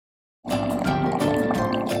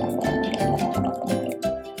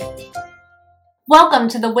Welcome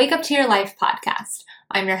to the Wake Up to Your Life podcast.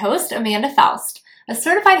 I'm your host, Amanda Faust, a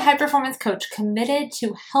certified high-performance coach committed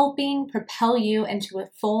to helping propel you into a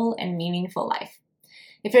full and meaningful life.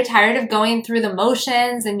 If you're tired of going through the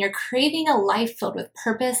motions and you're craving a life filled with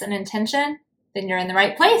purpose and intention, then you're in the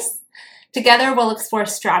right place. Together, we'll explore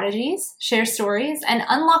strategies, share stories, and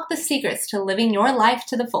unlock the secrets to living your life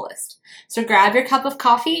to the fullest. So grab your cup of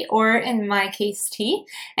coffee, or in my case, tea,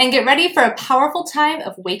 and get ready for a powerful time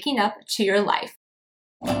of waking up to your life.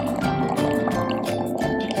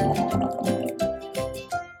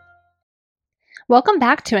 Welcome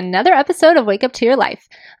back to another episode of Wake Up to Your Life.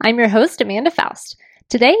 I'm your host, Amanda Faust.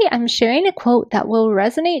 Today, I'm sharing a quote that will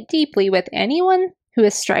resonate deeply with anyone who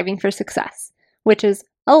is striving for success, which is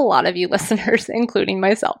a lot of you listeners, including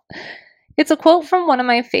myself. It's a quote from one of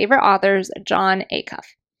my favorite authors, Jon Acuff.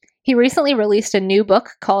 He recently released a new book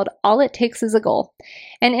called All It Takes Is a Goal.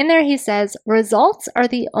 And in there he says, results are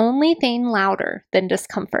the only thing louder than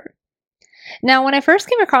discomfort. Now, when I first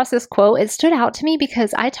came across this quote, it stood out to me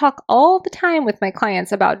because I talk all the time with my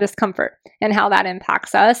clients about discomfort and how that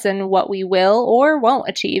impacts us and what we will or won't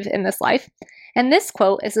achieve in this life. And this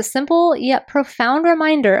quote is a simple yet profound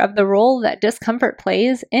reminder of the role that discomfort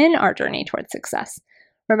plays in our journey towards success.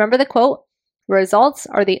 Remember the quote? Results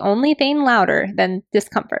are the only thing louder than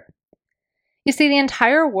discomfort. You see, the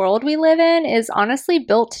entire world we live in is honestly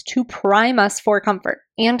built to prime us for comfort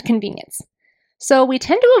and convenience. So we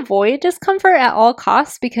tend to avoid discomfort at all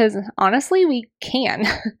costs because honestly, we can.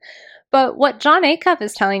 But what Jon Acuff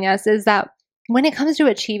is telling us is that when it comes to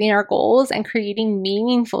achieving our goals and creating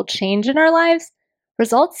meaningful change in our lives,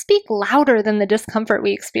 results speak louder than the discomfort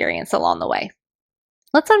we experience along the way.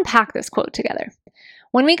 Let's unpack this quote together.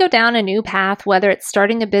 When we go down a new path, whether it's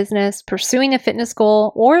starting a business, pursuing a fitness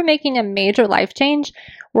goal, or making a major life change,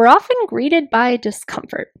 we're often greeted by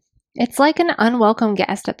discomfort. It's like an unwelcome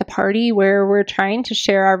guest at the party where we're trying to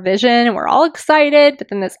share our vision and we're all excited, but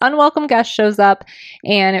then this unwelcome guest shows up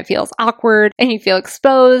and it feels awkward and you feel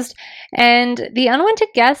exposed. And the unwanted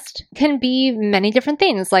guest can be many different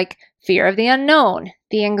things like fear of the unknown,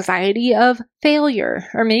 the anxiety of failure,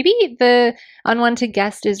 or maybe the unwanted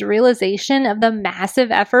guest is realization of the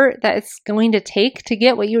massive effort that it's going to take to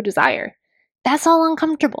get what you desire. That's all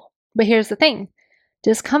uncomfortable. But here's the thing.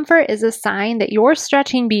 Discomfort is a sign that you're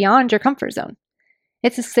stretching beyond your comfort zone.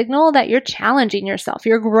 It's a signal that you're challenging yourself,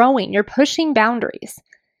 you're growing, you're pushing boundaries.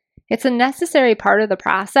 It's a necessary part of the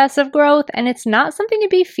process of growth, and it's not something to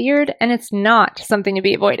be feared, and it's not something to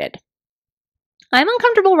be avoided. I'm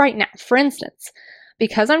uncomfortable right now. For instance,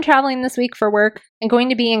 because I'm traveling this week for work and going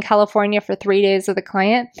to be in California for 3 days with a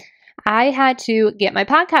client, I had to get my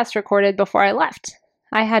podcast recorded before I left.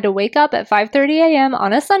 I had to wake up at 5:30 a.m.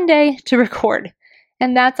 on a Sunday to record.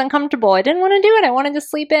 And that's uncomfortable. I didn't want to do it. I wanted to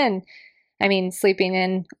sleep in. I mean, sleeping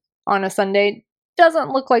in on a Sunday doesn't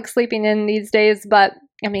look like sleeping in these days, but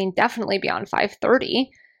definitely beyond 5:30.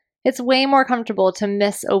 It's way more comfortable to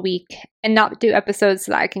miss a week and not do episodes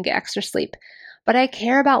so that I can get extra sleep. But I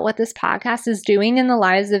care about what this podcast is doing in the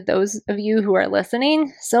lives of those of you who are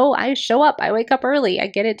listening. So I show up. I wake up early. I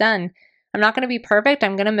get it done. I'm not going to be perfect.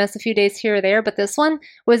 I'm going to miss a few days here or there, but this one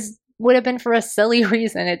would have been for a silly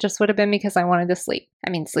reason. It just would have been because I wanted to sleep.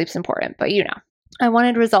 Sleep's important, but I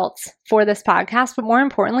wanted results for this podcast, but more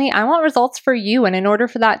importantly, I want results for you. And in order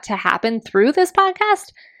for that to happen through this podcast,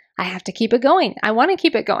 I have to keep it going. I want to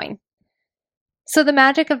keep it going. So the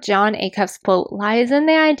magic of Jon Acuff's quote lies in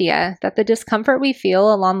the idea that the discomfort we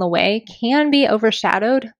feel along the way can be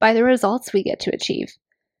overshadowed by the results we get to achieve.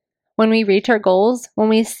 When we reach our goals, when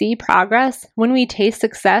we see progress, when we taste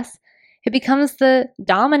success, it becomes the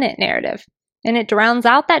dominant narrative, and it drowns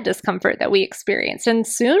out that discomfort that we experienced. And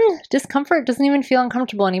soon, discomfort doesn't even feel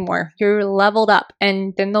uncomfortable anymore. You're leveled up,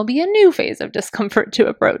 and then there'll be a new phase of discomfort to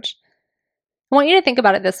approach. I want you to think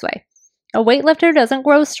about it this way. A weightlifter doesn't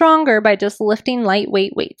grow stronger by just lifting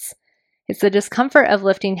lightweight weights. It's the discomfort of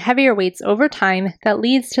lifting heavier weights over time that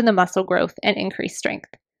leads to the muscle growth and increased strength.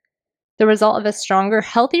 The result of a stronger,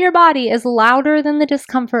 healthier body is louder than the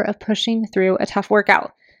discomfort of pushing through a tough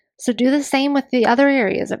workout. So do the same with the other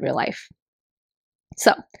areas of your life.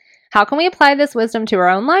 So, how can we apply this wisdom to our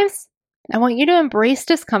own lives? I want you to embrace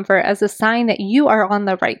discomfort as a sign that you are on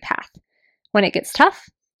the right path. When it gets tough,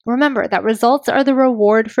 remember that results are the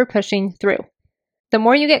reward for pushing through. The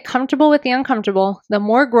more you get comfortable with the uncomfortable, the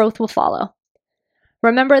more growth will follow.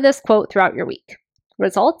 Remember this quote throughout your week.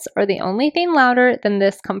 Results are the only thing louder than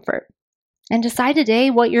discomfort. And decide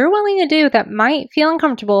today what you're willing to do that might feel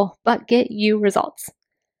uncomfortable but get you results.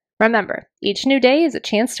 Remember, each new day is a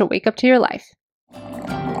chance to wake up to your life.